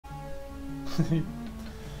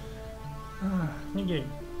New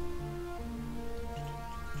game.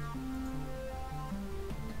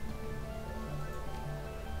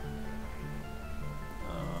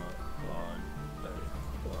 Hard, very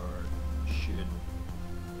hard shit.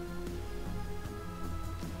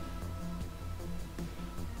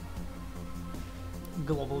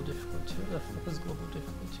 Global difficulty. What the fuck is global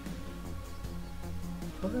difficulty?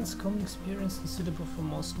 Balanced common experience and suitable for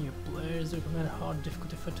most new players. Recommend hard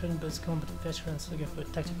difficulty for turn-based combat veterans looking for a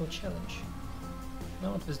tactical challenge.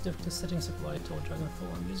 Note this difficulty settings apply to all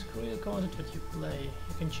Dragonfall and music real content that you play.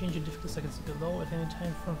 You can change your difficulty settings below at any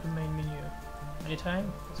time from the main menu.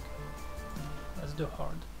 Anytime? Let's do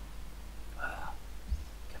hard.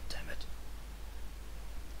 God damn it.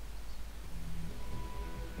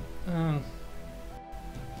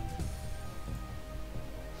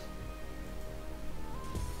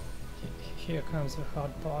 Here comes the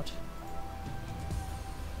hard part.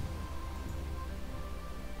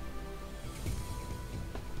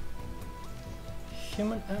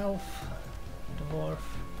 Human, elf, dwarf,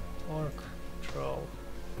 orc, troll.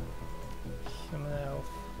 Human, elf,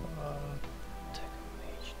 tech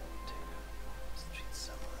mage, street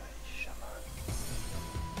samurai, shaman.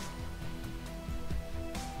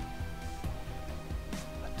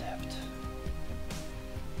 Adept.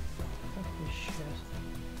 Holy shit.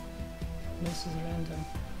 This is random,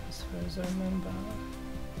 as far as I remember.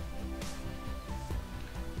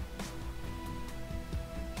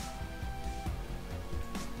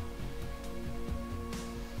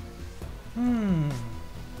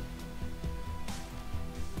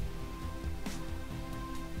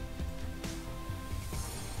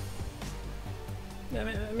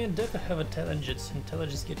 I mean, they have intelligence.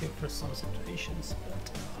 Intelligence get you for some situations,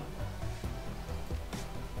 but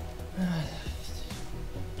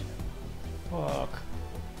fuck.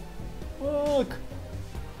 Fuck!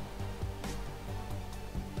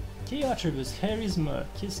 Key attributes: charisma,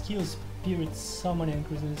 key skills, spirit, summoning,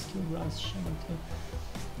 increasing the skill grants shaman too.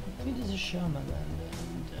 I think there's a shaman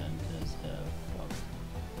and there's a fuck.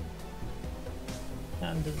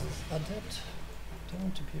 And there's adept. Don't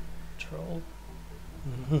want to be a troll.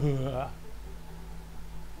 God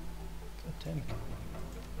damn it.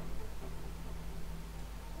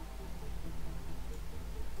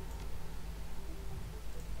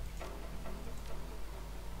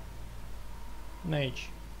 Mage.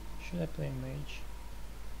 Should I play mage?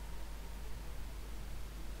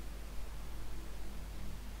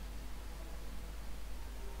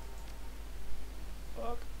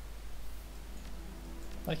 Fuck.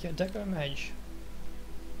 Like a deck or mage?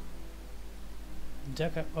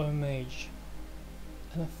 Decker or mage?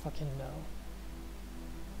 I don't fucking know.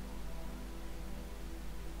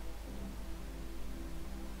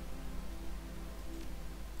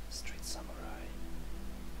 Street samurai.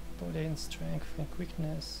 Body and strength and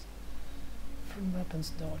quickness. From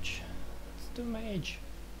weapons dodge. Let's do mage.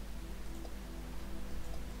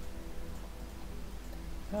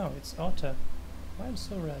 Oh, it's auto. Why am I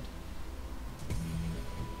so red?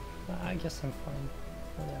 I guess I'm fine.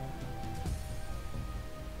 Whatever.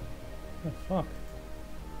 Oh fuck.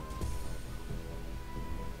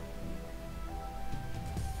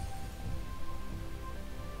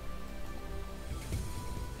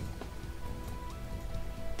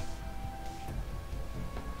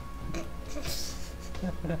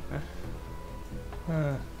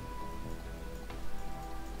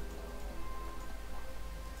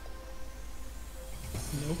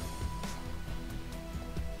 Nope.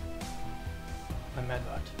 I'm mad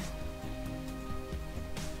about.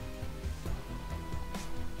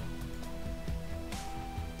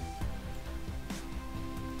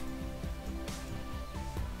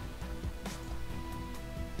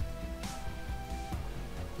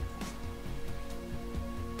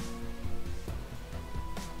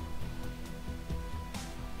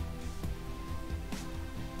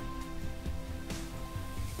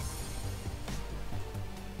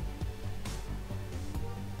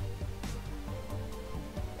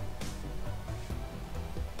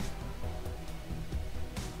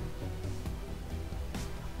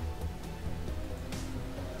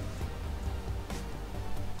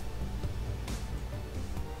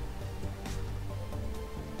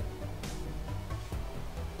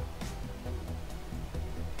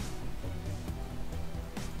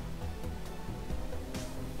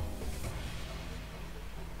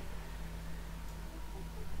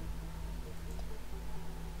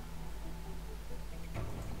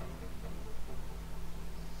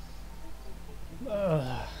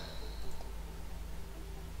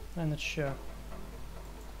 I'm not sure.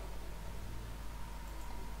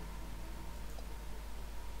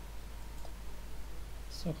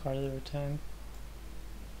 So hard every time.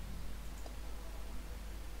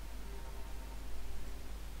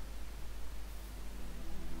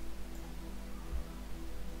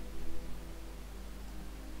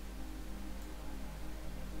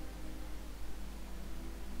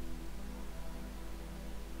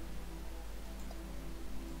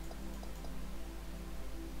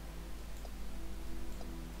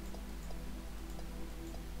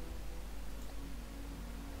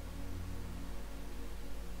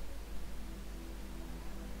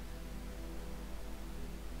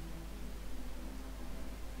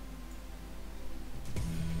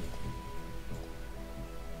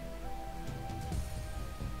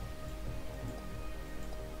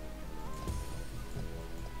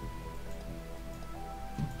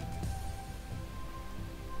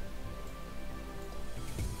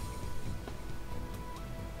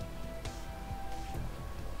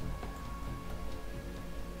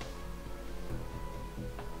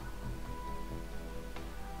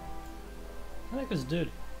 I like this dude.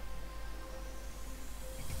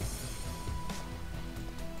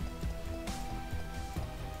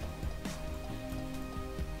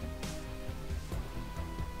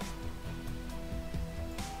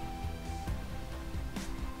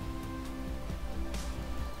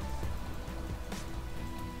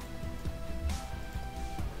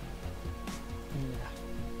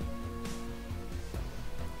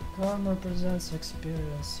 Karma represents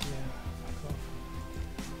experience, yeah. Fuck off.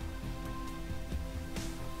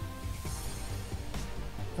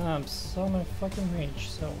 I'm so my fucking mage,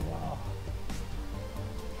 so wow.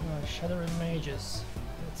 Shadowrun mages.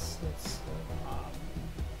 That's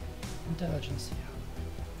intelligence, yeah.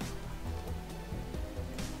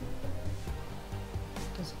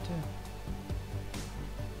 What does it do?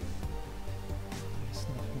 It's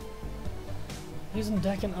nothing. Using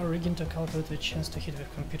Dakin or rigging to calculate the chance to hit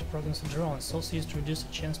with computer programs and drones, also used to reduce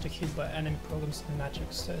the chance to hit by enemy programs and magic.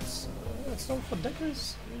 So it's all for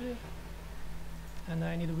deckers, really. And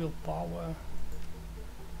I need willpower.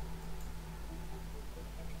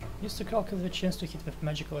 Used to calculate the chance to hit with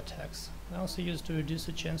magical attacks. I also used to reduce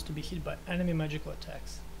the chance to be hit by enemy magical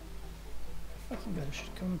attacks. Fucking god, I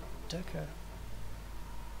should come decker.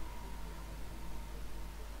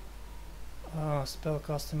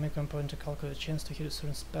 Spellcaster may component to calculate the chance to hit with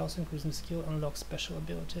certain spells, increasing skill, unlock special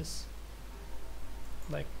abilities.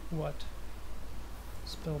 Like what?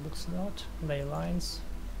 Spellbook slot, ley lines,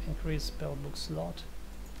 increase spellbook slot,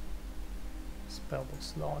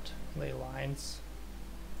 ley lines,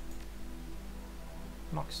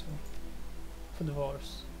 maximum for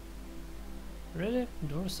dwarves. Really?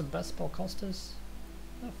 Dwarves are best spellcasters?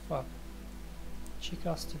 Oh fuck.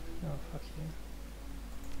 Cheekastic? Oh fuck you.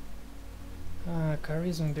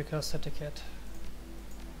 Charisma because etiquette.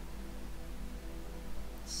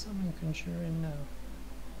 Summon conjuring now.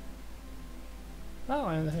 Oh,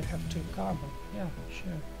 and I have 2 carbon. Yeah,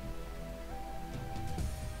 sure.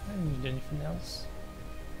 I don't need anything else.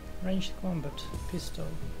 Ranged combat, pistol.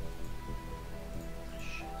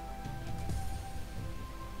 Shit.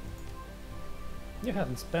 You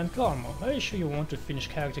haven't spent karma. Are you sure you want to finish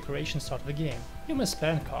character creation start of the game? You may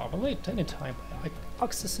spend karma at any time by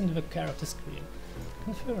accessing the character screen.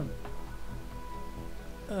 Confirm.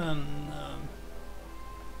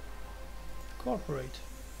 Corporate.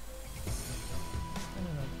 I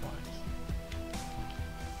don't know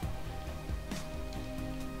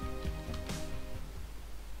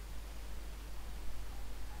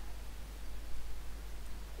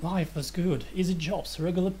why. Life was good, easy jobs,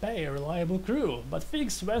 regular pay, reliable crew, but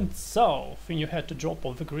things went south and you had to drop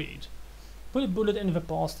off the grid. Put a bullet in the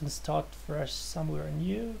past and start fresh somewhere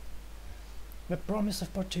new. The promise of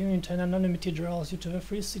opportunity and anonymity draws you to the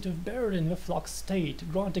free city of Berlin, the flux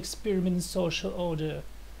state, grant experiment in social order.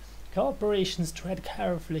 Corporations tread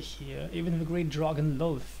carefully here, even the great dragon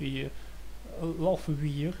Lothir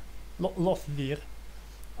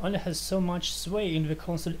only has so much sway in the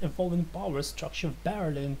constant evolving power structure of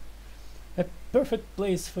Berlin. A perfect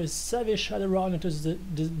place for a savvy Shadowrunner to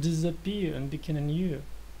disappear and begin anew.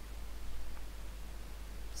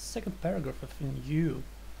 Second paragraph of you.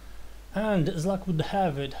 And as luck would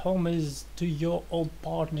have it, home is to your old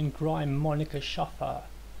partner in crime, Monica Schaffer.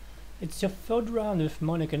 It's your 3rd round with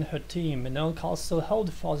Monica and her team in old castle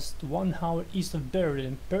Holdfast, 1 hour east of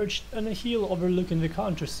Berlin, perched on a hill overlooking the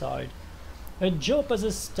countryside. A job as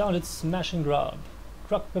a standard smash and grab.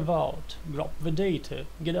 Crack the vault, grab the data,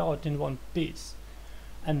 get out in one piece.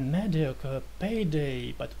 A mediocre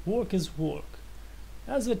payday, but work is work.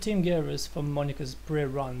 As the team gathers for Monica's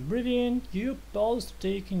pre-run briefing, you pause to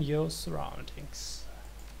take in your surroundings.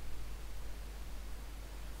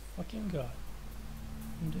 Fucking god.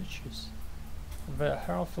 Duchess. The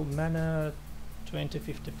Hartford Manor,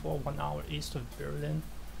 2054, 1 hour east of Berlin.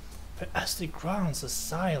 The Aztec grounds are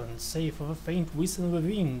silent, save for the faint whistle of the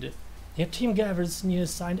wind. Your team gathers near the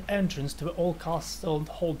assigned entrance to the old castle and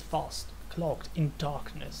hold fast, cloaked in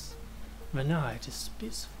darkness. The night is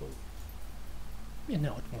peaceful. You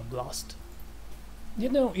know it won't last. You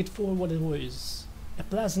know it for what it is. A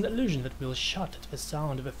pleasant illusion that will shut at the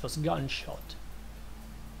sound of the first gunshot.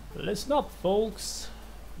 Listen up, folks.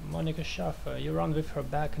 Monica Schaffer, you ran with her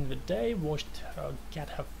back in the day, watched her get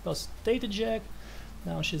her first data jack.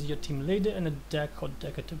 Now she's your team leader and a deck or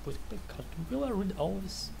decorative with quick cut. Will I read all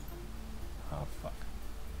this? Oh fuck.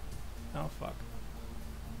 Oh fuck.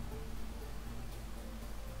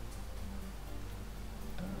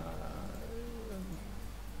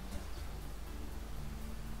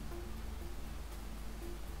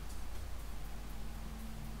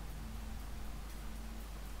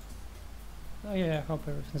 Oh yeah, I hope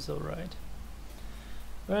everything's alright.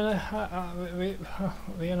 Well,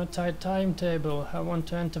 we're on a tight timetable. I want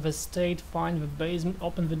to enter the state, find the basement,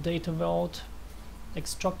 open the data vault,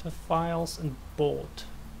 extract the files and board.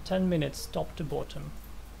 10 minutes top to bottom.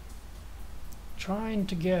 Trying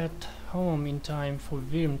to get home in time for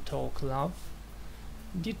Wyrm talk, love.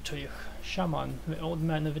 Dietrich, shaman, the old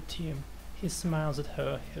man of the team. He smiles at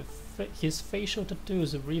her, his facial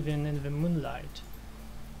tattoos wreathing in the moonlight.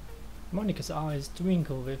 Monica's eyes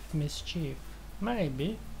twinkle with mischief.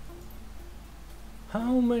 Maybe.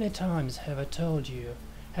 How many times have I told you?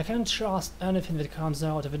 I can't trust anything that comes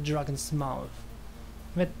out of a dragon's mouth.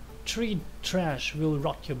 That tree trash will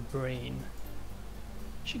rot your brain.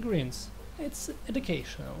 She grins. It's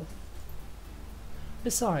educational.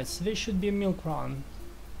 Besides, there should be a milk run.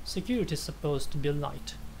 Security's supposed to be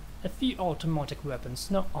light. A few automatic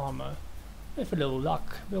weapons, no armor. With a little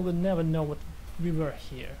luck, we'll never know what we were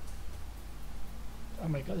here. Oh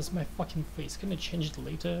my god, it's my fucking face. Can I change it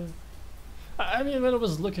later? I mean, when I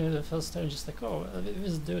was looking at it the first time, just like, oh,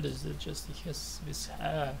 this dude is just, he has this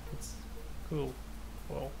hair. It's cool.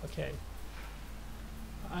 Well, okay.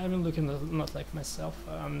 I'm looking not like myself.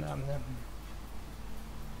 Milk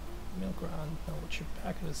run. Oh, what your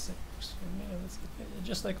packet is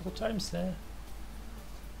just like all times there.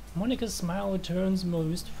 Monica's smile returns more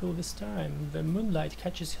wistful this time. The moonlight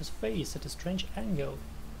catches his face at a strange angle.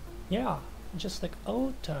 Yeah, just like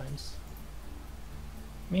old times.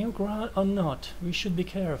 Milk run or not, we should be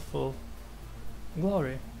careful.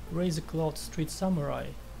 Glory, razor-clawed street samurai.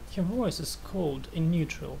 Her voice is cold and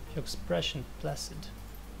neutral, her expression placid.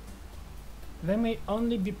 There may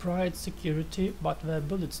only be private security, but the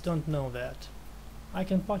bullets don't know that. I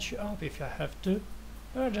can patch you up if I have to,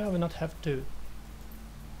 but I'd rather not have to.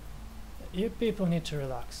 You people need to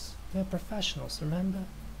relax. We're professionals, remember?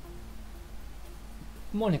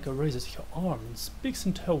 Monica raises her arm and speaks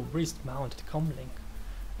into her wrist-mounted comlink.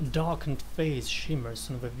 A darkened face shimmers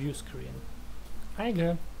on the view screen.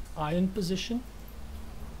 Eiger, eye in position?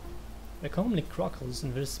 The comlink crackles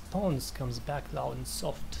and the response comes back loud and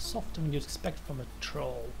soft, softer than you'd expect from a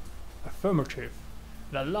troll. Affirmative.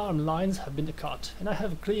 The alarm lines have been cut, and I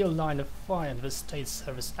have a clear line of fire in the state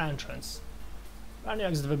service entrance. When you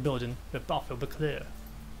exit the building, the path will be clear.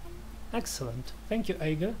 Excellent. Thank you,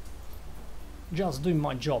 Eiger. Just doing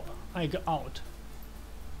my job. Eiger out.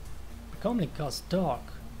 The comlink goes dark.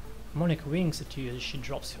 Monica winks at you as she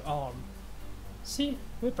drops her arm. See,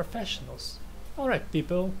 we're professionals. Alright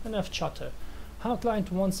people, enough chatter. Our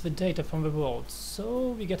client wants the data from the vault,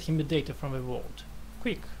 so we get him the data from the vault.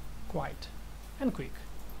 Quick, quiet, and quick.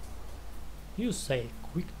 You say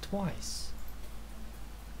quick twice.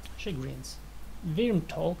 She grins. Wyrm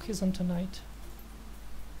talk isn't tonight.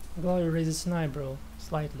 Glory raises an eyebrow,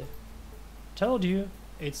 slightly. Told you,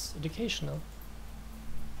 it's educational.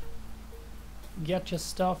 Get your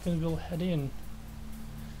stuff and we'll head in.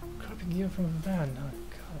 Crappy gear from the van. Oh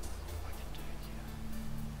god, what am I doing here?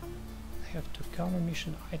 I have 2 counter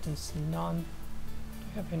mission items, none. Do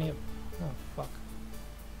I have any? Oh fuck.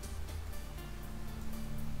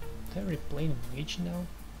 Did I replay mage now?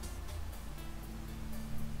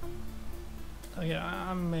 Oh yeah,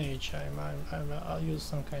 I'm mage. I'll use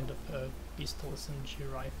some kind of pistol, SMG,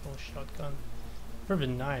 rifle, shotgun. Probably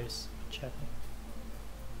knives, chatting.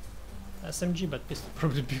 SMG, but pistol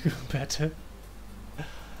probably be better.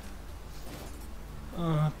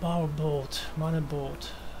 Power bolt, mana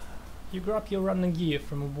bolt. You grab your running gear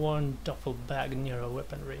from a worn duffel bag near a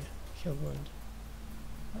weaponry. Heal wound.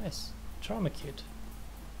 Nice. Trauma kit.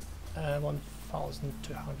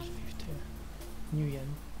 1,250 new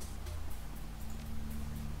yen.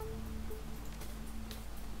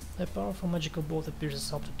 A powerful magical bolt appears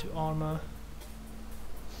as up to 2 armor.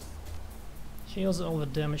 Heals all the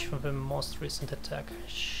damage from the most recent attack.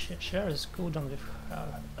 Shares cooldown with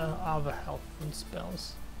other health and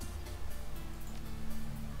spells.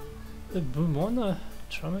 The Bumona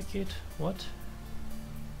trauma kit? What?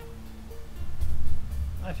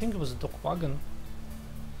 I think it was a dog wagon.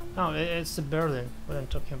 Oh, it's the Berlin, what I'm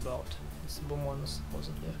talking about. It's the Bumona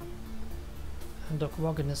supposedly. And dog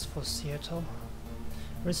wagon is for Seattle.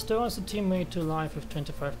 Restores a teammate to life with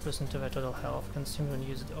 25% of their total health, consumed when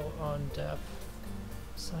used on death.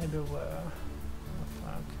 Cyberware. Oh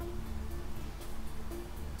fuck.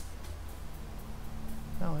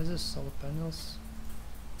 Now, is this solar panels?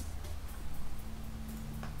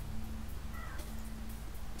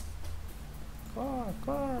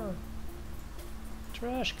 Car!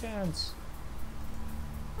 Trash cans!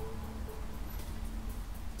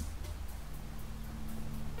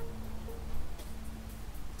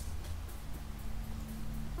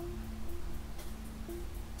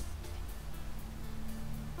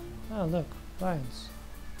 Oh look, lions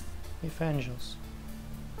with angels.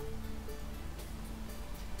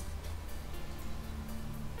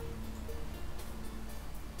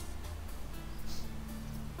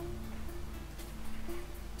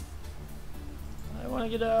 I wanna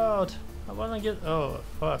get out! I wanna get— oh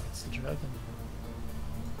fuck, it's a dragon.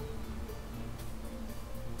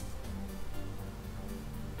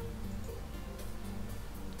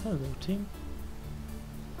 Hello team.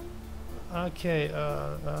 Okay,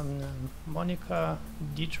 Monica,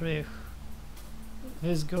 Dietrich,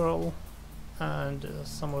 this girl, and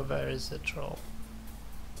somewhere there is a troll.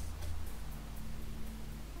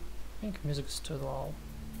 I think music is still low.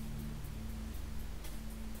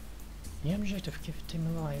 New objective, keep the team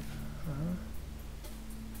alive.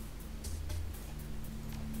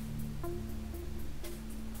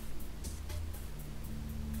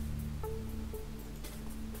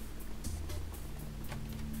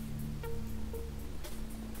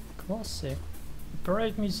 Classic.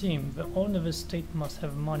 Parade Museum. The owner of the estate must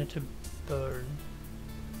have money to burn.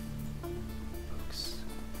 Books.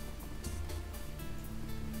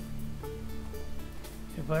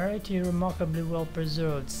 A variety of remarkably well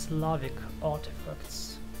preserved Slavic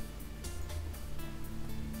artifacts.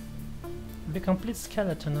 The complete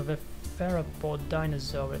skeleton of a theropod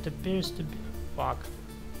dinosaur that appears to be— fuck.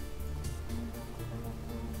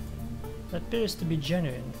 That appears to be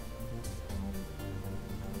genuine.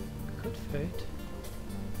 Good fate.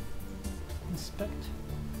 Inspect.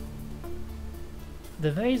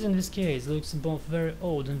 The vase in this case looks both very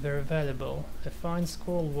old and very valuable. A fine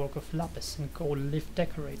scroll work of lapis and gold leaf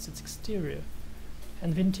decorates its exterior,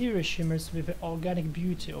 and the interior shimmers with the organic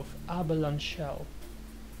beauty of abalone shell.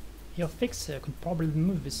 Your fixer could probably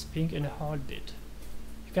move this thing in a heartbeat.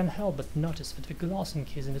 You can't help but notice that the glass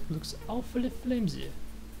encase in it looks awfully flimsy.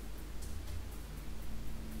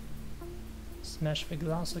 Smash the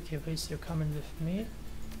glass. Okay, Race, you're coming with me.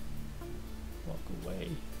 Walk away.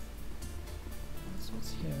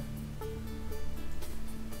 What's here?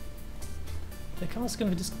 The cask in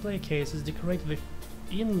the display case is decorated with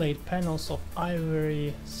inlaid panels of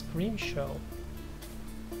ivory scream show.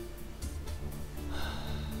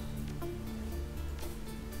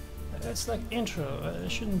 It's like intro. It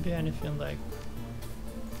shouldn't be anything like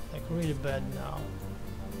really bad now.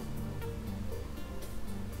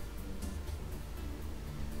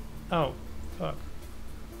 Oh, fuck.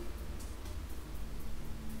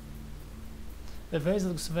 The vase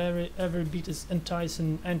looks every bit as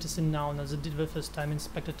enticing now as it did the first time I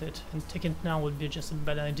inspected it, and taking it now would be just a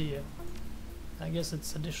bad idea. I guess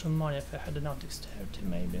it's additional money if I had enough dexterity,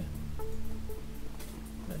 maybe.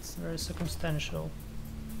 That's very circumstantial.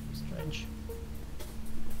 Strange.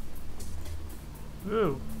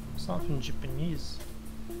 Ooh, something Japanese.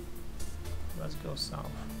 Let's go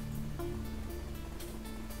south.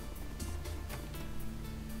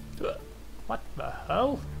 What the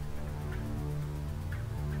hell?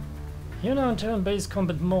 You know, in turn-based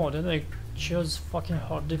combat mode, and I chose fucking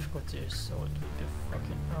hard difficulty, so it would be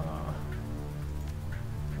fucking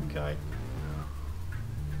guy.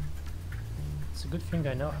 It's a good thing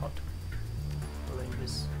I know how to play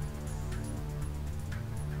this.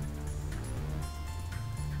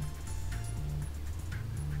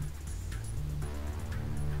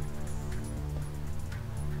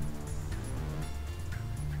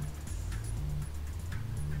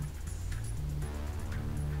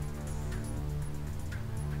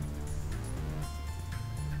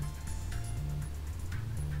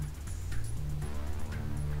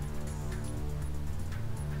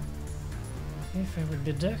 If I would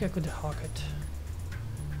be deck, I could hawk it.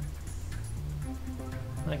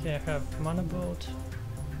 Like I have mana boat.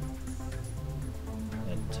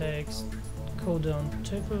 It takes Cooldown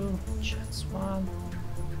 2, chance 1,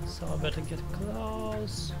 so I better get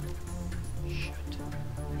close. Shit.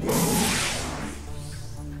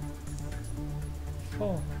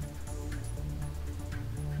 4.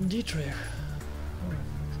 Dietrich. Oh,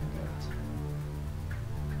 fucking god.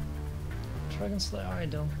 Dragon Slayer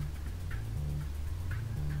Idol.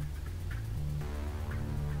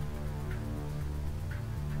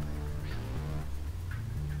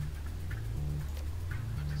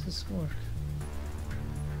 How does this work?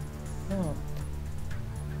 Oh.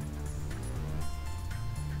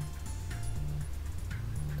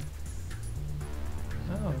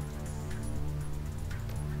 Oh.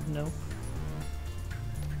 Nope.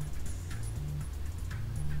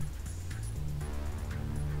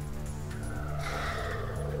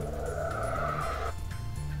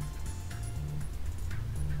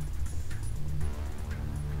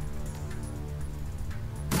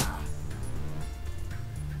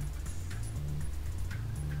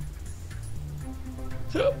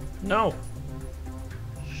 No!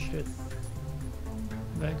 Shit.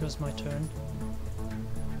 There goes my turn.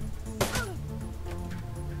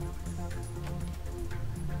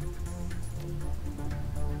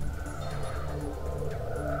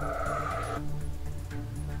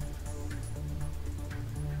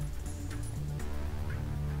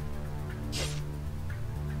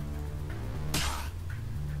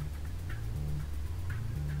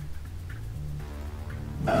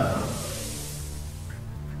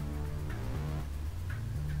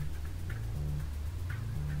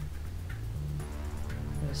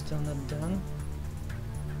 Still not done.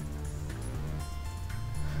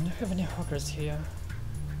 I don't have any hookers here.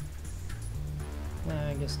 Nah,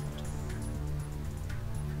 I guess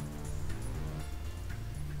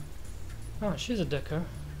not. Oh, she's a decker.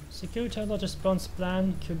 Security alert response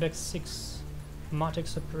plan, Quebec 6.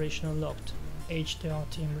 Matrix operational locked. HDR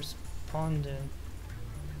team responding.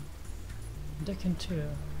 Decking 2.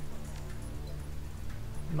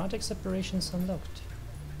 Matrix operations unlocked.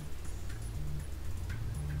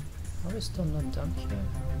 Are we still not done here?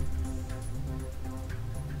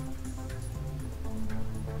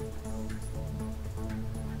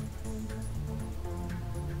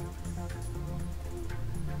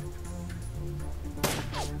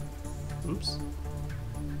 Oops.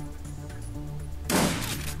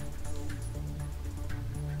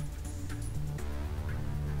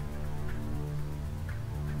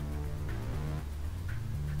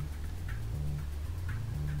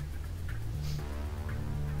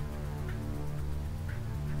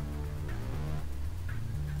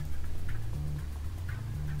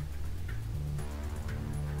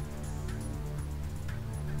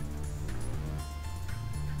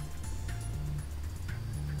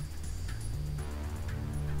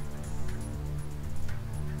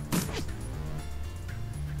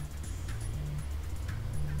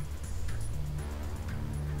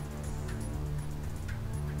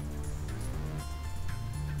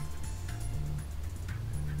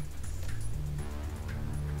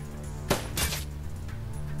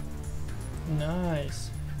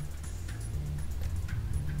 Nice.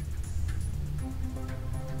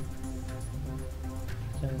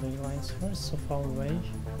 Then the lines were so far away.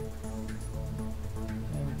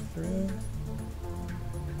 And through.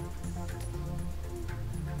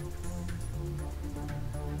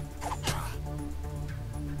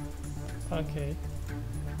 Okay.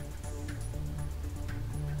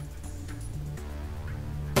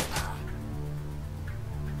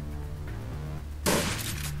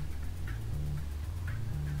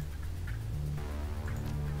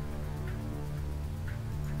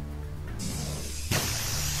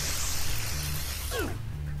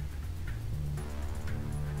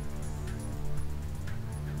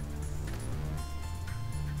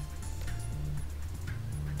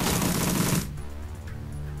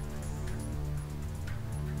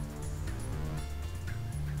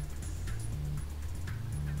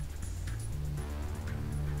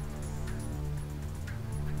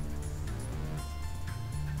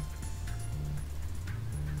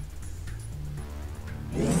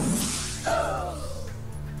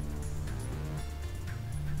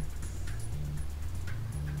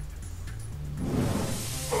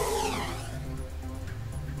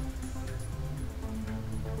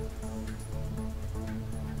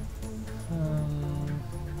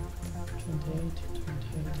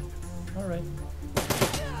 Alright.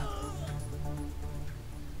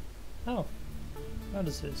 Oh, what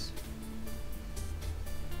is this?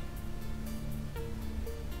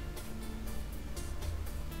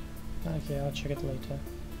 Okay, I'll check it later.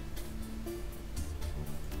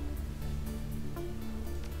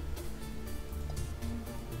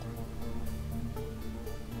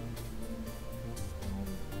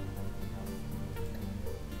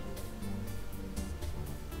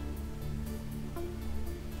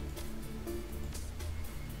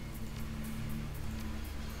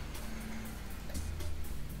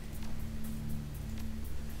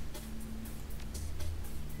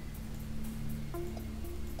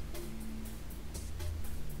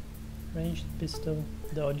 Ranged pistol,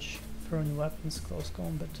 dodge, throwing weapons, close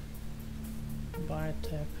combat, by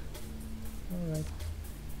attack. Alright.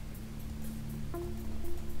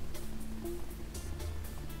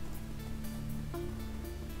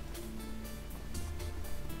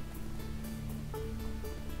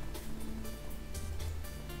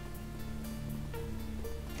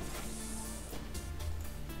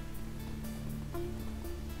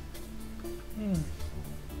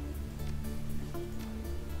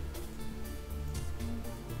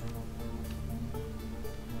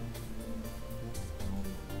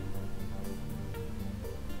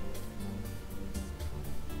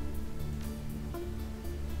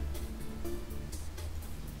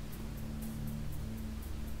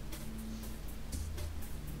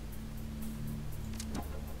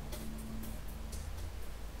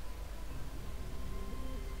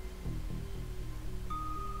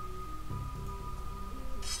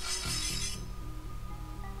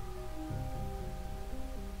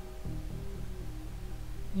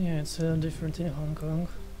 Yeah, it's different in Hong Kong.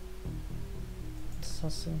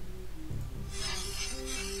 Assassin.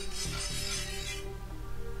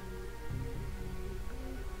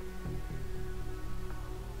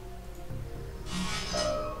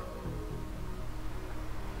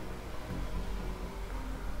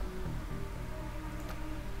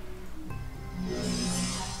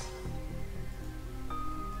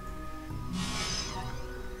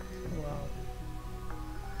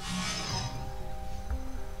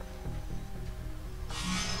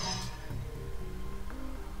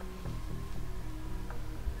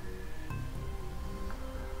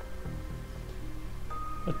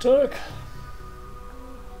 Attack!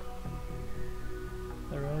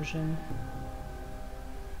 Erosion.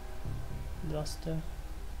 Duster.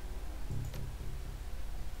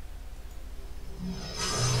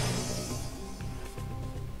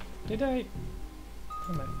 Did I?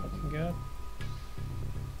 Oh my fucking god.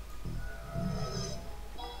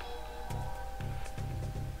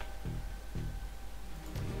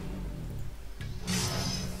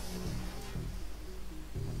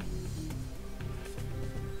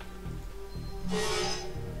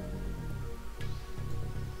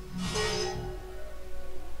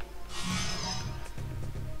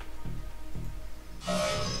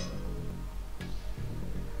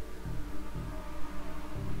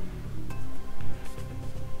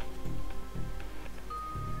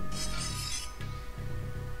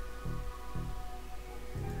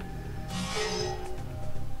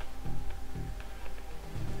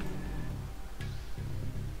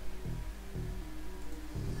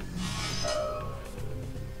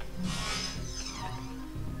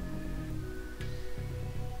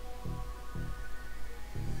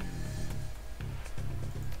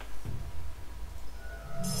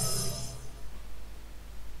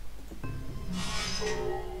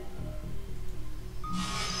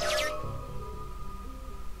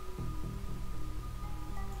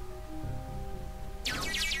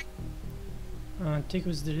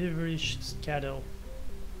 Tickets delivery schedule.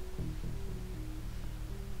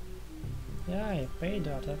 Yeah, I paid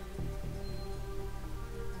that.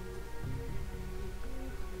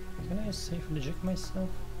 Can I safely eject myself?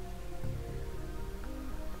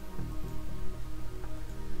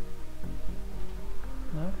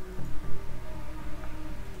 No?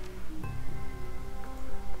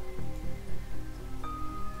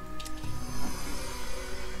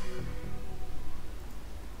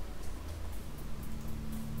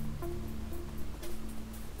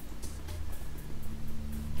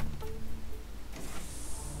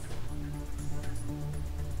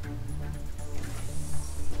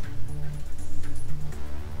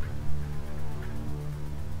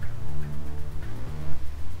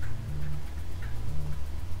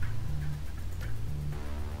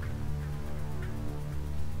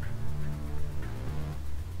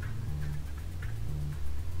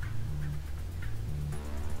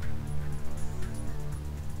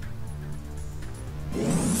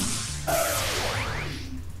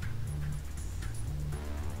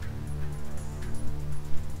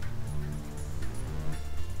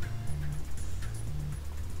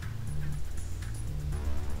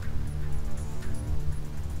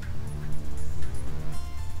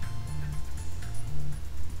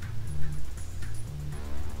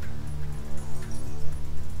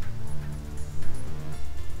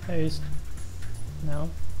 Haste. No.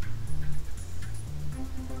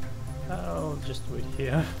 I'll just wait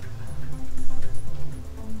here.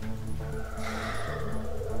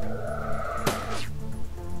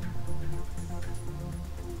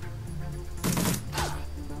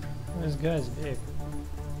 This guy's big.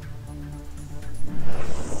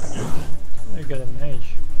 I got a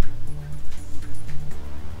mage.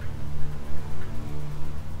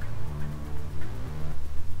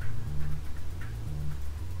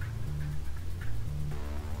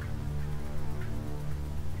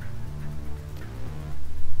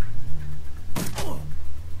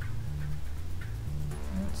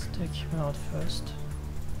 take him out first.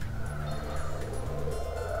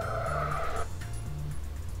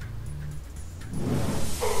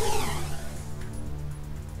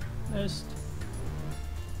 Missed.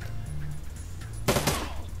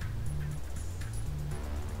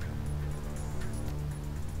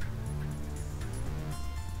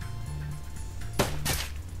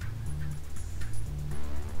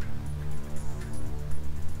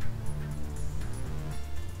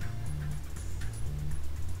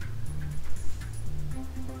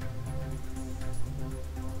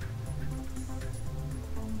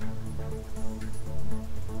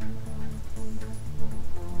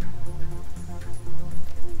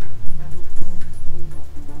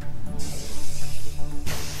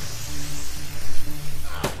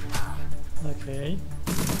 Okay.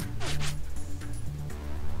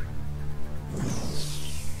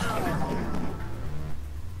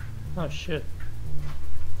 Oh shit.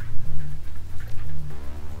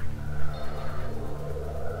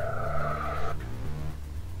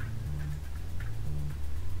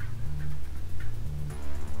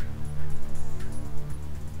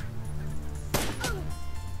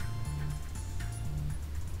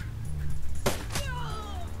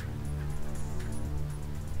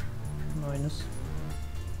 Minus.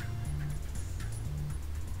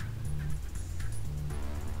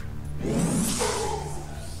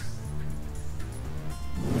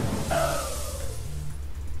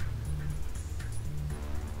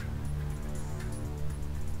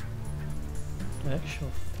 Actual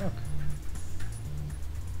fuck.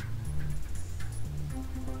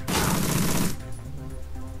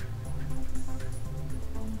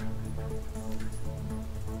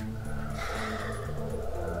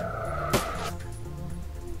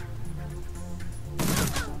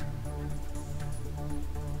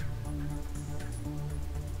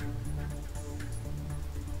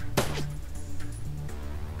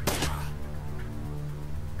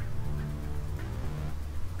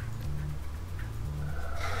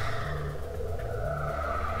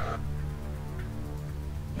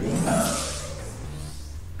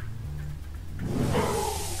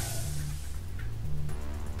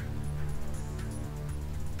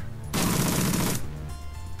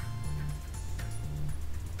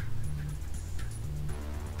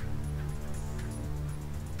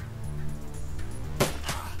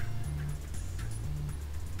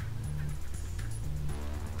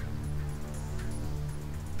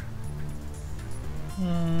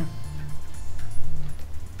 Hmm.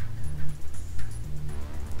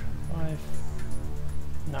 5,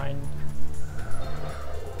 9.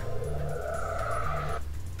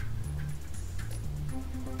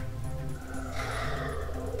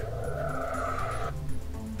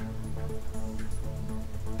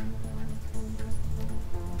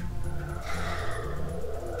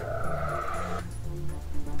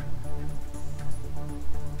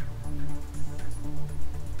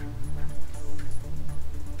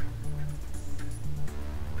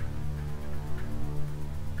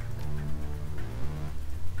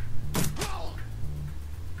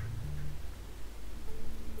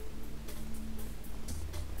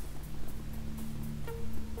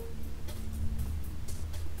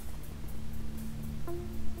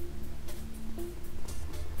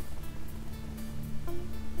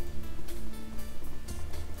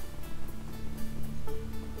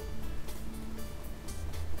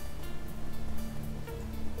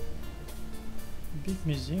 Big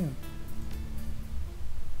museum.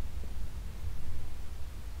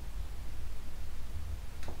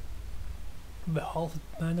 The half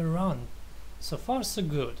manor run. So far so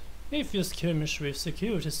good. If you skirmish with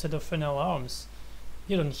security instead of an alarms,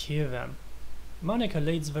 you don't hear them. Monica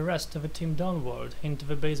leads the rest of the team downward into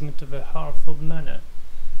the basement of the Hartford Manor.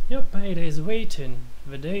 Your payday is waiting.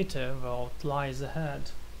 The data vault lies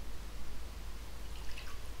ahead.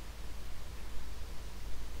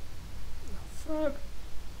 Fuck.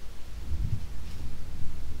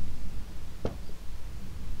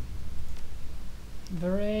 The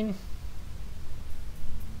rain.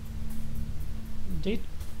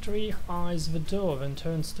 D3 eyes the door and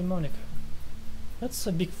turns to Monica. That's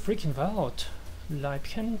a big freaking vault,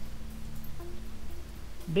 Leibchen.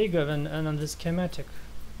 Bigger than on the schematic.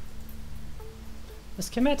 The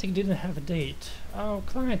schematic didn't have a date. Our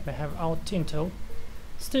client may have out Tintel.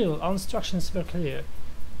 Still, our instructions were clear.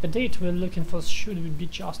 The date we're looking for should be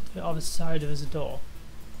just the other side of the door.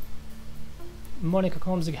 Monica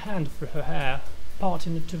combs a hand through her hair,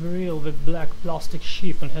 parting it to reveal the black plastic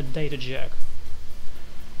sheath on her data jack.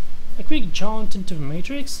 A quick jaunt into the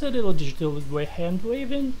matrix, a little digital hand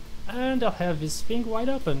waving, and I'll have this thing wide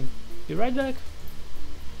open. Be right back.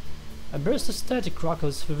 A burst of static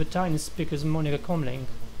crackles through the tiny speaker's Monica comlink.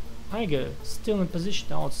 Iger, still in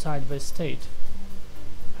position outside the estate.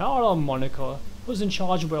 Hello, Monica. Who's in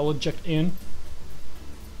charge where I'll eject in?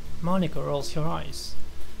 Monica rolls her eyes.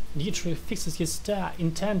 Dietrich fixes his stare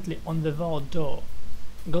intently on the vault door.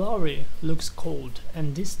 Glory looks cold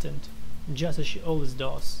and distant, just as she always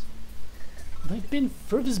does. They've been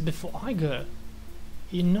through this before, Iger.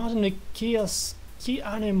 You're not in the key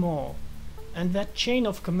anymore, and that chain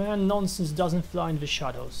of command nonsense doesn't fly in the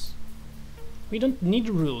shadows. We don't need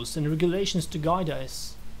rules and regulations to guide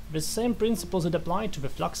us. The same principles that apply to the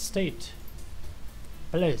flux state.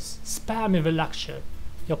 Please, spare me the lecture.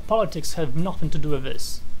 Your politics have nothing to do with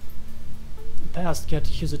this. Best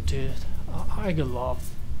get used to it. I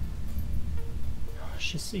love.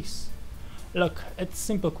 She sees. Look, it's a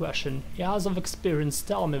simple question. Years of experience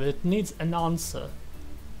tell me that it needs an answer.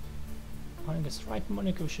 I guess right,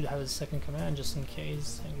 Monica, we should have a second command just in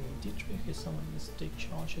case. And Dietrich, if someone needs to take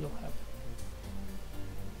charge, it'll happen.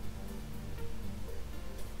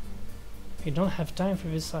 You don't have time for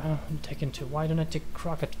this, I'm taking to. Why don't I take a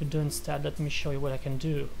crack at Vido instead? Let me show you what I can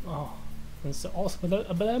do. Oh, and so also, but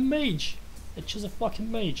I'm a mage! It's just a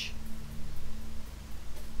fucking mage.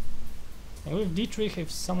 And with Dietrich, if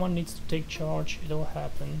someone needs to take charge, it'll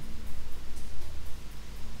happen.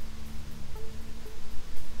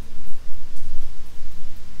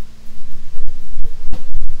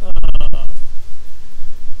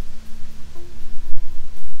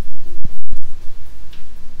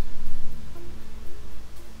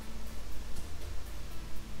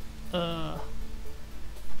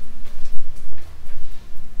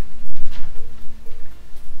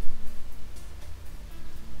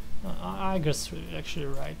 I guess you're actually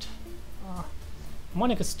right.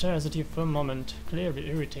 Monica stares at you for a moment, clearly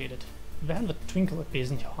irritated. Then the twinkle appears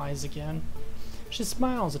in her eyes again. She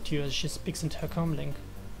smiles at you as she speaks into her comlink.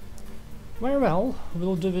 Very well,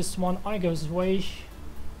 we'll do this one Iger's way.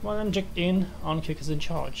 Well, inject in, Ankik is in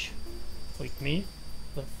charge. Wait, me?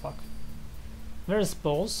 The fuck? There's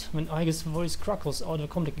pause when Iger's voice crackles out of the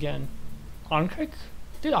comlink again. Ankik?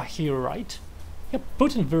 Did I hear right? You're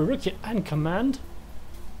putting the rookie in command?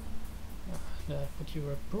 I thought you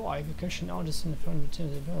were a pro. I question artist in the front of the team.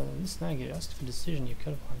 This naggy asked for a decision you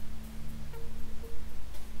could have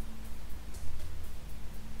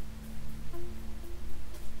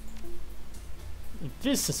won.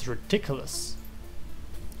 This is ridiculous.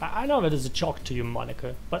 I know that is a joke to you,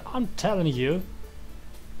 Monica, but I'm telling you.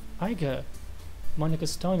 Iger,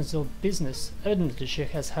 Monica's tone is all business. Evidently she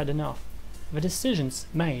has had enough. The decision's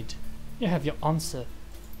made. You have your answer.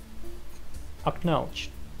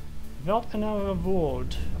 Acknowledged. Without another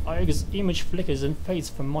word, Iger's image flickers and fades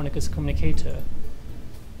from Monica's communicator.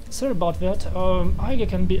 Sorry about that, Iger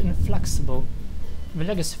can be inflexible. The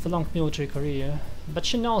legacy of a long military career, but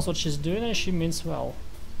she knows what she's doing and she means well.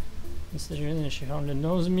 Considering she hardly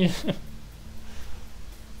knows me.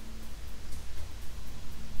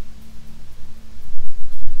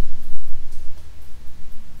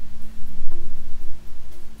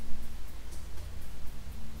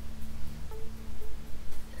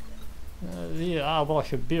 Yeah, I'll buy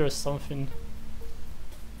you a beer or something.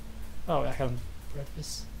 Oh, I haven't read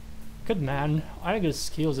this. Good man, Iger's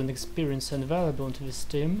skills and experience are invaluable into this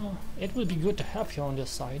team. It would be good to have you on your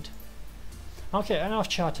side. Okay, enough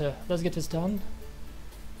chatter. Let's get this done.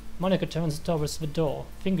 Monica turns towards the door,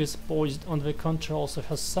 fingers poised on the controls of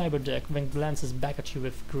her cyber deck, then glances back at you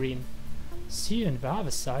with green. See you on the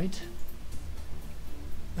other side.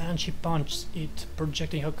 And she punches it,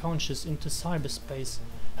 projecting her conscious into cyberspace.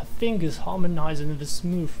 Her fingers harmonizing in the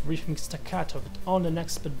smooth, rhythmic staccato that only an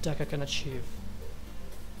expert decker can achieve.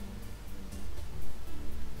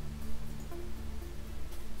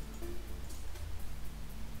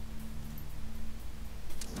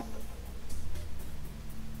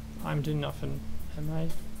 I'm doing nothing, am I?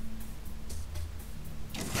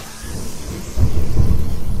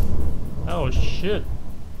 Oh shit!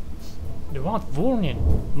 Without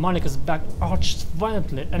warning, Monica's back arched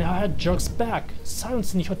violently and her head jerks back,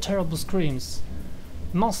 silencing her terrible screams.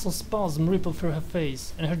 Muscle spasm rippled through her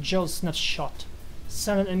face and her jaw snapped shut,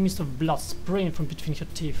 sending a mist of blood spraying from between her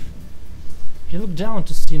teeth. You look down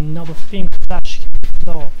to see another thing flash her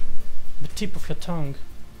floor, the tip of her tongue.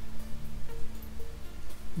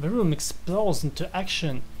 The room explodes into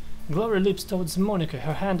action. Glory leaps towards Monica,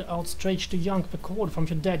 her hand outstretched to yank the cord from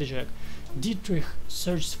her daddy jack. Dietrich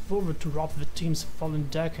surges forward to rob the team's fallen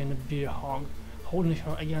decker in a beer hog, holding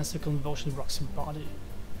her against her convulsively rocking body.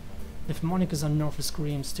 With Monica's unnerved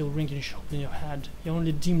scream still ringing sharply in your head, you're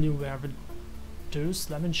only dimly aware of the door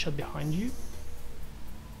slamming shut behind you.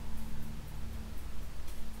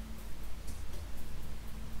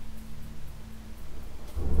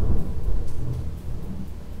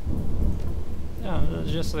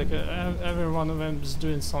 It's just like every one of them is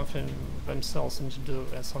doing something themselves and to do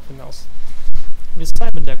something else. This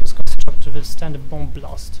cyber deck was constructed to withstand a bomb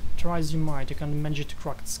blast. Try as you might, you can't manage to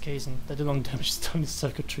crack its casing. That alone damages tiny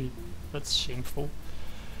circuitry. That's shameful.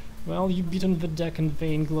 Well, you beaten the deck and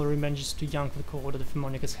Vainglory manages to yank the cord out of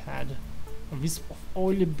Monica's head. A wisp of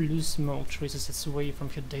oily blue smoke traces its way from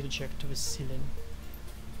her data jack to the ceiling.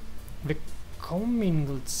 The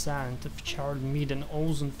commingled scent of charred meat and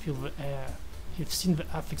ozone fill the air. You've seen the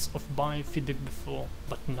effects of biofeedback before,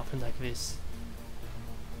 but nothing like this.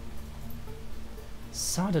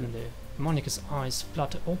 Suddenly, Monica's eyes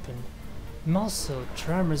flutter open. Muscle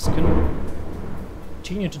tremors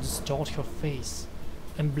continue to distort her face,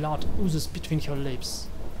 and blood oozes between her lips.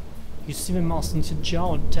 You see the muscle in her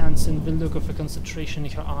jaw tense and the look of a concentration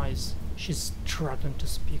in her eyes. She's struggling to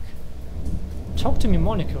speak. Talk to me,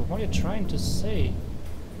 Monica, what are you trying to say?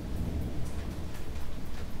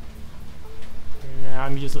 Nah,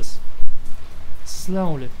 I'm useless.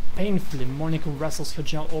 Slowly, painfully, Monica wrestles her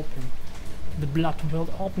jaw open. The blood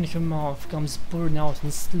welled open in her mouth, comes pouring out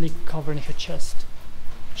in slick covering her chest.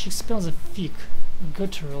 She expels a thick,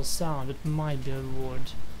 guttural sound that might be a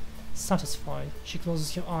word. Satisfied, she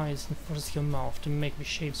closes her eyes and forces her mouth to make the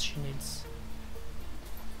shapes she needs.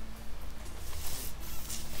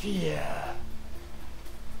 Fear.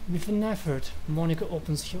 With an effort, Monica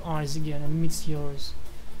opens her eyes again and meets yours.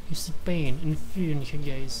 You see pain and fear in her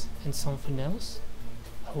gaze, and something else?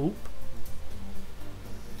 Hope?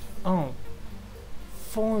 Oh.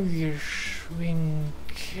 Feuerschwing.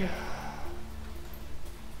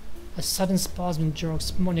 A sudden spasm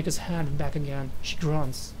jerks Monica's head back again. She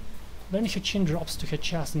grunts. Then her chin drops to her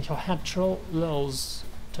chest and her head lolls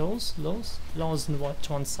to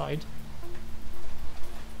one side.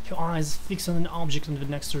 Her eyes fix on an object in the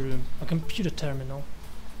next room, a computer terminal.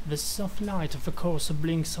 The soft light of the cursor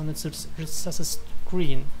blinks on its recessed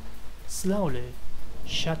screen. Slowly,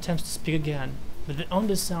 she attempts to speak again, but the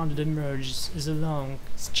only sound that emerges is a long,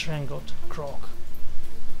 strangled croak.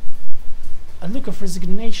 A look of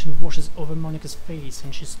resignation washes over Monica's face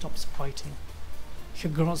and she stops fighting. Her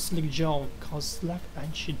gross slick jaw goes slack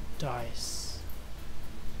and she dies.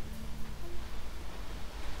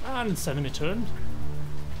 And it's enemy turn.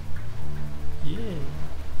 Yeah.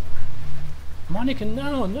 Monica,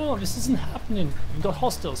 no, this isn't happening. We've got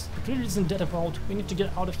hostiles. The clearly isn't dead about. We need to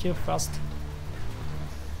get out of here fast.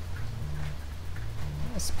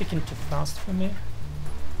 Speaking too fast for me.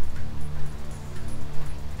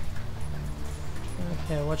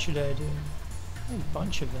 Okay, what should I do? A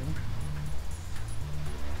bunch of them.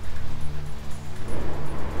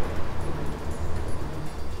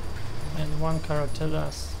 And one character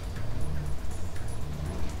less.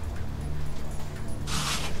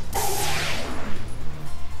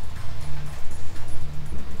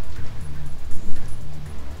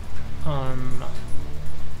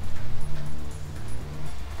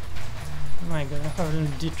 My god, I have a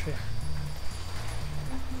little Dietrich.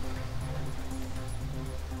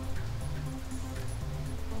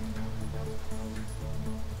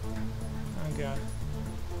 Oh god.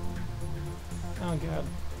 Oh god.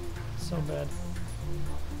 So bad.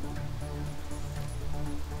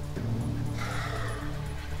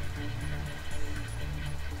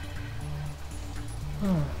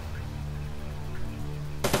 Oh.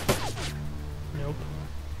 Nope.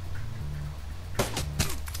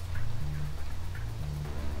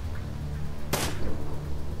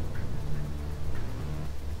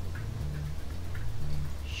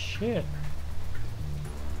 Shit.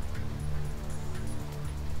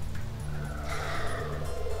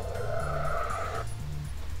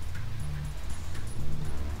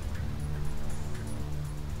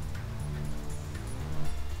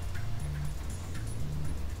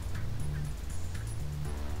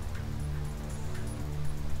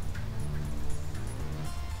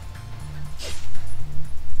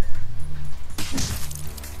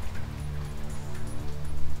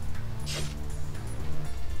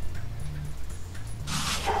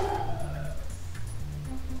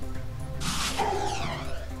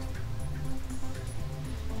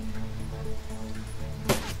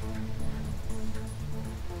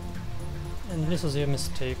 And this was your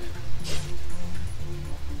mistake.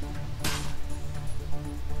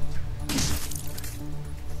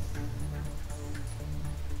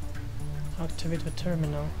 Activate the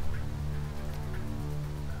terminal.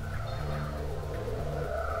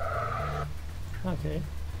 Okay.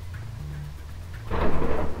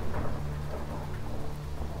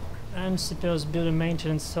 And suppose build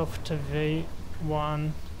maintenance software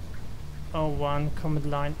V101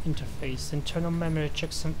 command line interface. Internal memory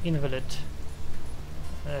checksum invalid.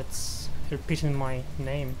 That's repeating my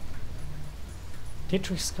name.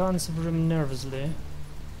 Dietrich scans the room nervously.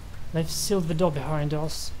 They've sealed the door behind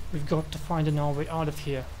us. We've got to find another way out of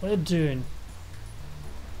here. What are you doing?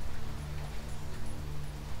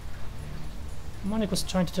 Monica was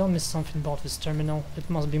trying to tell me something about this terminal. It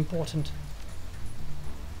must be important.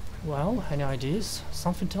 Well, any ideas?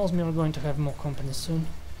 Something tells me we're going to have more company soon.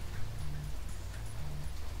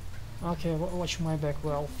 Okay, watch my back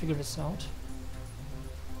while I'll figure this out.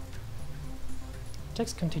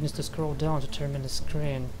 Text continues to scroll down to terminal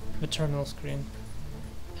screen. The terminal screen.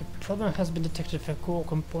 A problem has been detected for core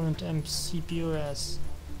component MCPOS.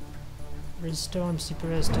 Restore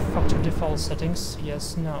MCPOS to factory default settings.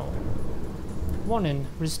 Yes, no. Warning.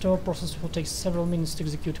 Restore process will take several minutes to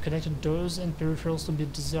execute. Connected doors and peripherals will be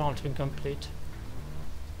disarmed when complete.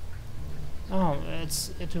 Oh,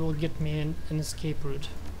 it will get me an escape route.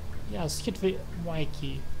 Yes, hit the Y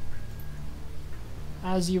key.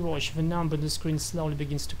 As you watch, the number on the screen slowly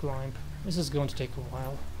begins to climb. This is going to take a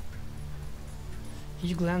while.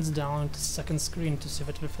 You glance down at the second screen to see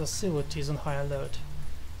that the facility is on high alert.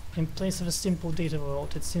 In place of a simple data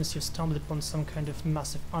vault, it seems you've stumbled upon some kind of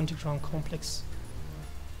massive underground complex.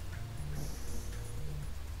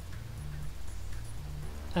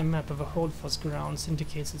 A map of the Holdfast grounds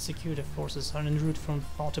indicates that security forces are en route from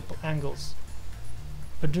multiple angles.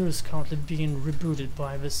 The door is currently being rebooted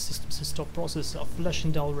by the system's restore process of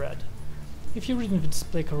flashing dull red. If you're reading the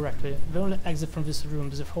display correctly, the only exit from this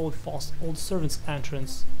room is the Holdfast Old Servants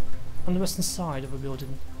entrance on the western side of the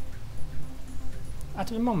building. At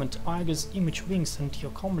the moment, Iger's image winks and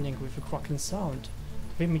you're comlink with a crackling sound.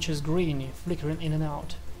 The image is grainy, flickering in and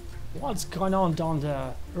out. What's going on down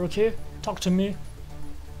there? Rookie? Talk to me?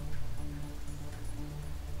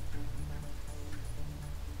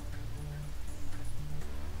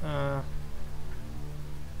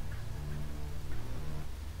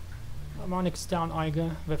 Harmonics down,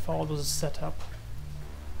 Iger. The fault was a setup.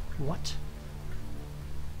 What?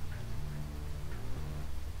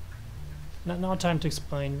 Now time to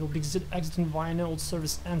explain. We'll be exiting via an old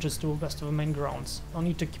service entrance to the west of the main grounds. I'll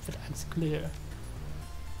need to keep that exit clear.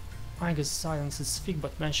 Iger's silence is thick,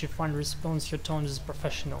 but when she finally responds, her tone is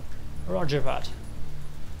professional. Roger that.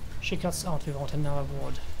 She cuts out without another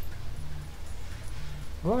word.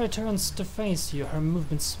 Rory turns to face you, her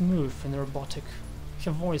movement smooth and robotic. Her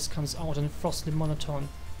voice comes out in frostily monotone.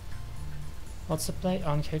 What's the play,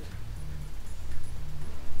 Unkick?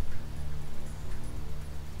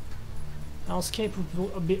 Our escape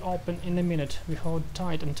route will be open in a minute. We hold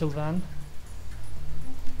tight until then.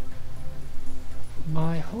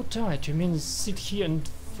 By hold tight, you mean sit here and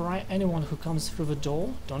fry anyone who comes through the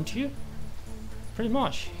door, don't you? Pretty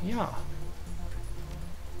much, yeah.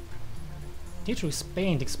 Dietrich's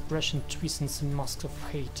pained expression twists in masks of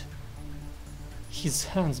hate. His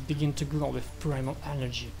hands begin to glow with primal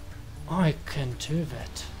energy. I can do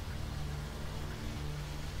that.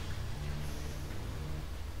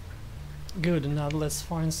 Good, now let's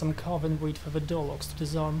find some cover and wait for the door locks to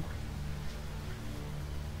disarm.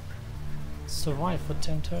 Survive for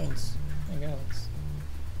 10 turns, I guess.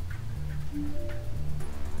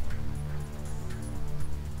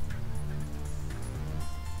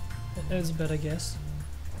 That's a better guess.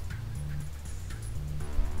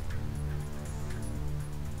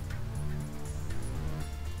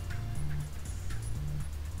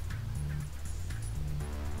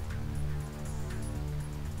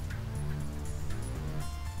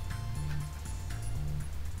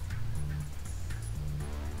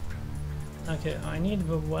 Okay, I need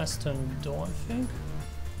the western door, I think.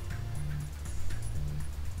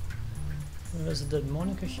 There's a dead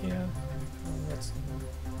Monica here.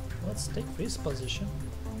 Let's take this position.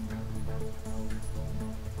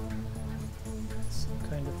 Some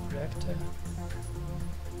kind of reactor.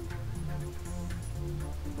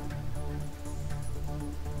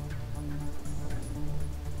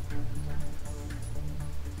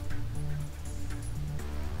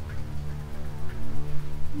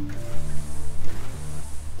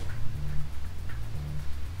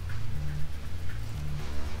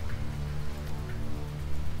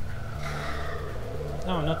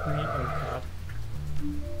 Oh, not me. Oh god.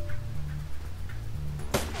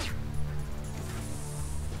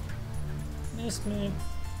 Missed me.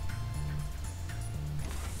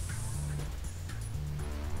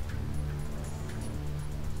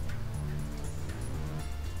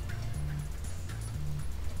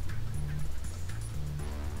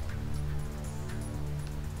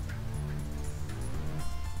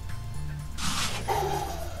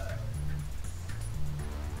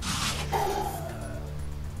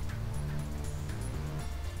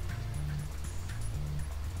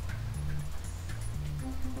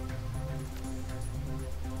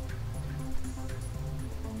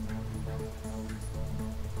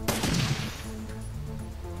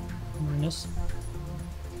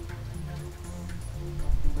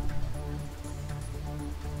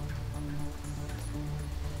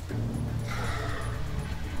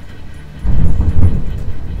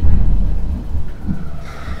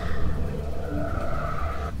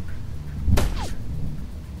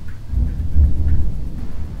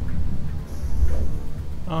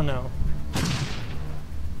 Oh no.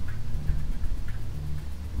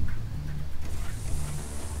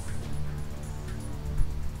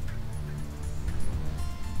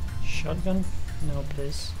 Shotgun? No,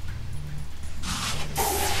 please.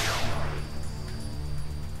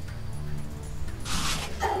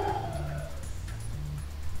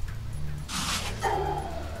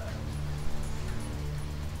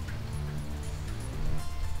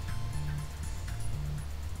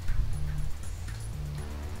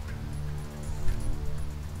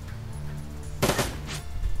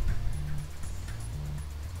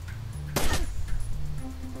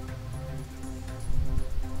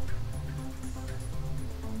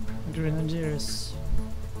 Grenadiers.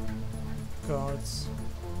 Guards.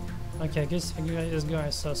 Okay, I guess these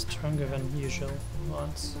guys are stronger than usual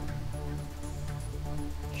ones.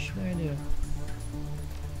 What should I do?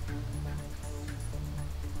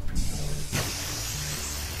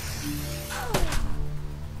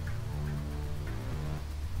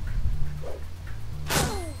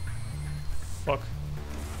 Fuck.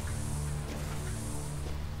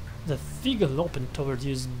 The figure opened toward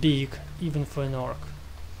you is big, even for an orc.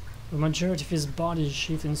 The majority of his body is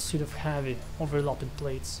sheathed in a suit of heavy, overlapping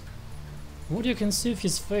plates. What you can see of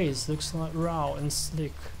his face looks like raw and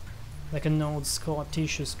slick, like an old scar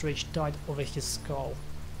tissue stretched tight over his skull.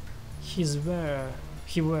 He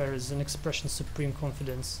wears an expression of supreme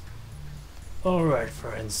confidence. Alright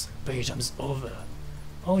friends, playtime's over.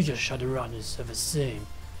 All your Shadowrunners are the same.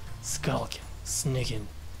 Skulking, sneaking,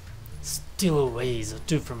 steal away as a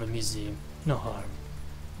tooth from a museum. No harm.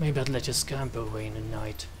 Maybe I'd let you scamper away in the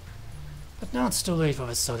night. But now it's too late for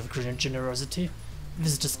this sort of generosity.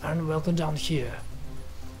 Visitors aren't welcome down here.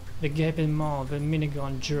 The gaping mouth with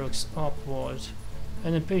minigun jerks upward.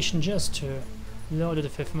 An impatient gesture, loaded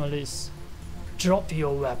with malice. Drop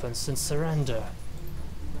your weapons and surrender.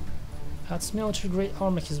 That's military-grade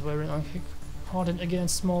armor he's wearing, hardened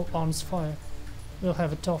against small arms fire. We'll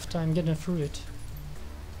have a tough time getting through it.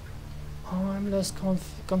 I'm less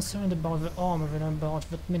concerned about the armor than about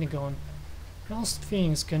that minigun. Those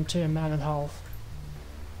things can tear a man in half.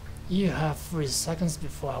 You have 3 seconds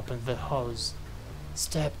before I open the hose.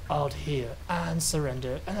 Step out here and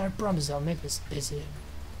surrender, and I promise I'll make this easy.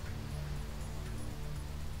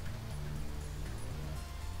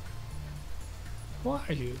 Who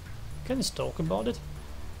are you? Can you talk about it?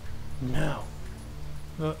 No.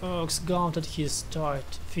 The orcs gauntlet his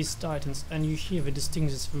titans, and you hear the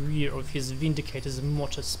distinctive rear of his Vindicator's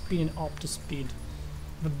motor spinning up to speed.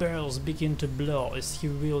 The barrels begin to blow as he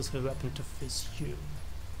wheels the weapon to face you.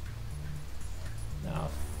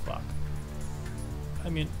 Oh fuck. I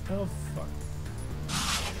mean, oh fuck.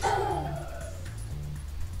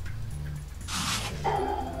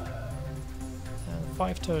 And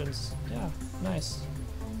 5 turns. Yeah, nice.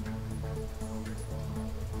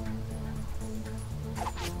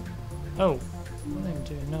 Oh, what am I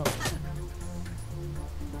doing? No.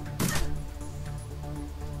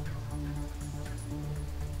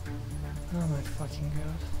 Oh my fucking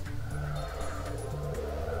god.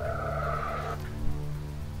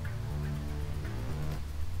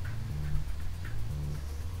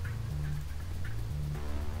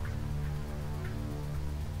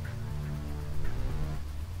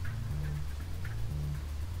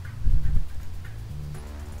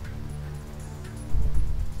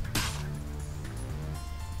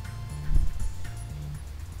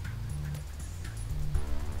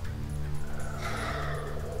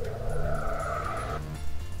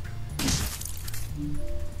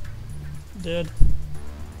 Dead.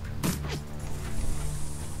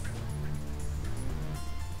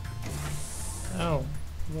 Oh,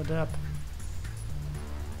 what up?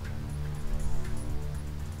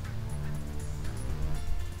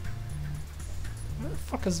 Where the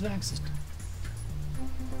fuck is the exit?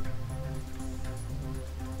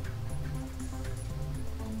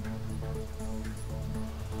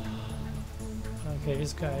 Okay,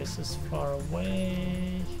 this guy is as far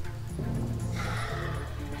away.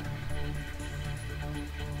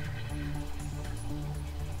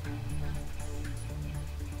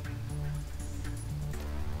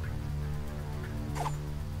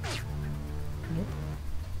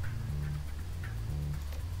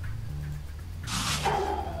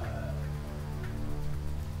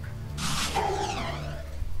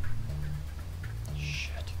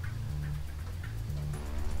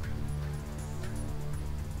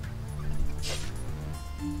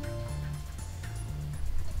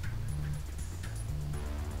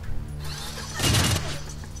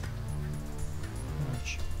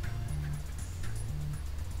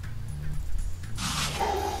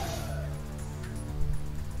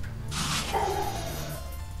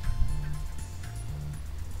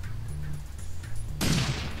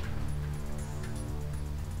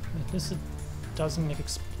 At least it doesn't make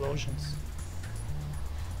explosions.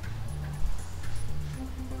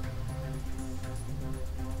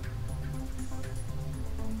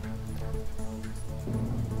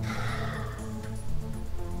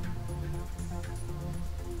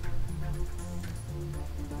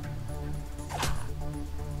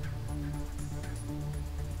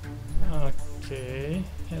 Okay,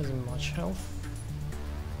 he hasn't much health.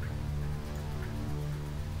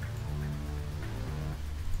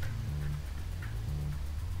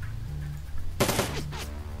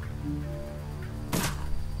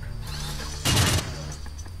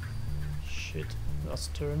 Shit,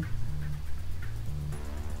 last turn.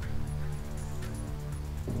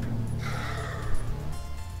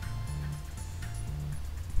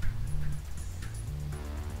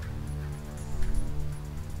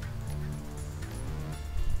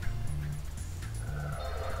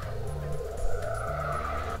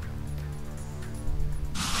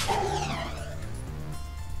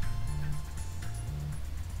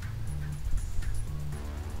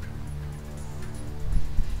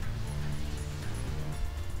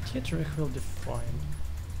 Dietrich will be fine.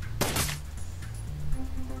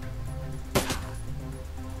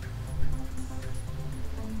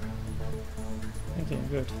 Okay,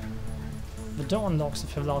 good. The door unlocks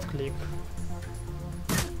if you loud click.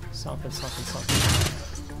 Something.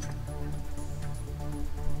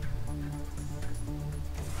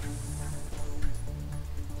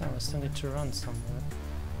 Oh, I still need to run somewhere.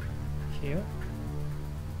 Here?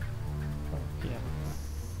 Oh, yeah.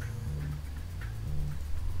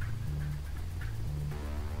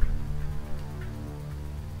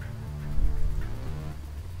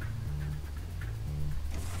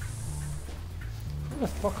 Who the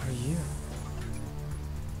fuck are you?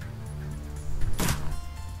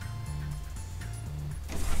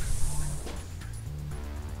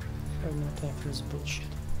 I have no time for this bullshit.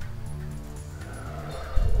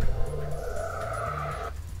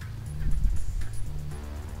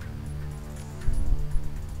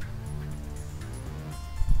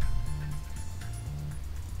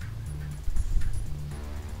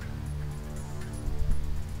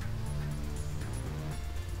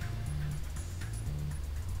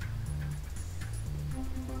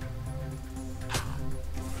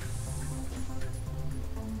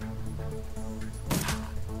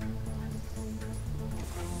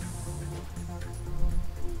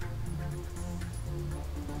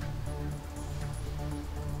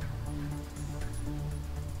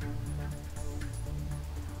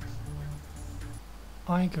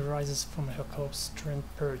 Aika rises from her corpse-strength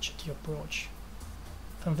perch at your approach.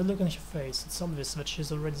 From the look on her face, it's obvious that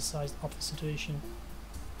she's already sized up the situation.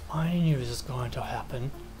 I knew this was going to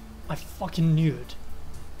happen. I fucking knew it.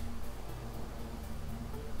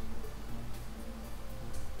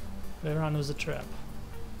 The run was a trap.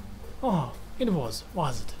 Oh, it was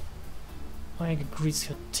it? Aika grits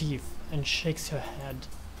her teeth and shakes her head.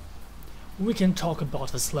 We can talk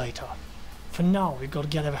about this later. For now, we gotta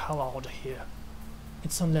get the hell out of here.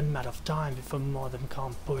 It's only a matter of time before more of them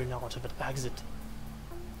come pouring out of that exit.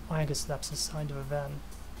 Aika slaps inside of a van,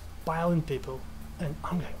 piling people, and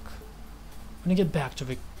I'm like, when I get back to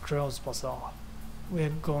the Crow's Bazaar, we're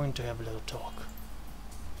going to have a little talk.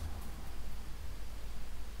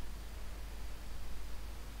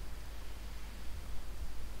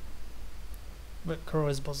 The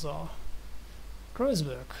Crow's Bazaar.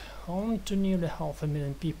 Kreuzberg, home to nearly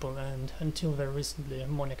 500,000 people and, until very recently,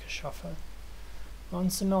 Monica Schaffer.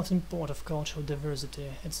 Once a melting pot of cultural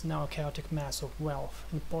diversity, it's now a chaotic mass of wealth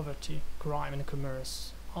and poverty, crime and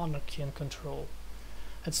commerce, anarchy and control.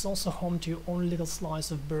 It's also home to your own little slice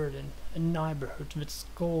of Berlin, a neighborhood that's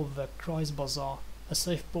called the Kreuzbazaar, a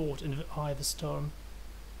safe port in the eye of the storm.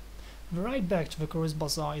 The ride back to the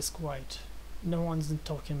Kreuzbazaar is quiet. No one's in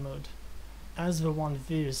talking mood. As the one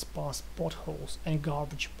veers past potholes and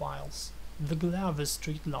garbage piles, the glare of the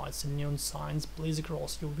streetlights and neon signs blaze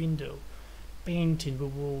across your window, painting the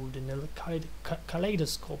world in a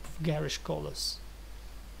kaleidoscope of garish colors.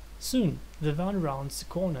 Soon, the van rounds the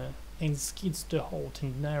corner and skids to a halt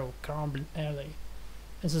in the narrow, crumbling alley.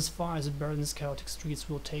 It's as far as Berlin's chaotic streets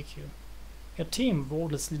will take you. Your team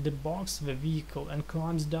wordlessly debarks the vehicle and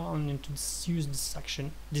climbs down into the disused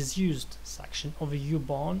section of the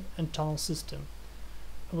U-Bahn and tunnel system,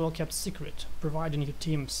 a well-kept secret, providing your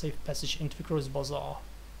team safe passage into the Cross Bazaar.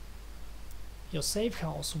 Your safe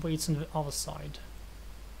house waits on the other side.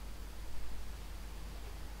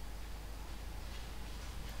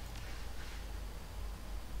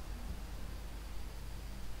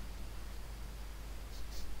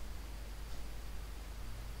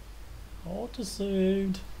 Auto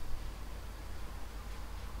saved.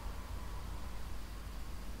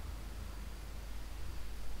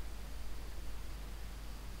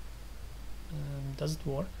 Does it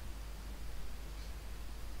work?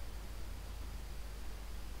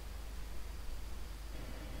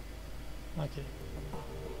 Okay.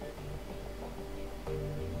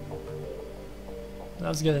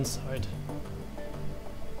 Let's get inside.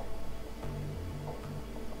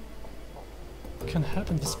 Can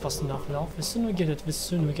happen this fast enough now. The sooner we get it, the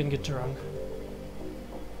sooner we can get drunk.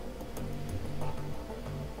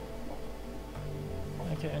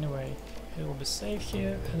 Okay, anyway, it will be safe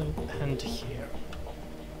here and it will end here.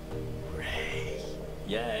 Hooray!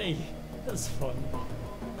 Yay! That's fun.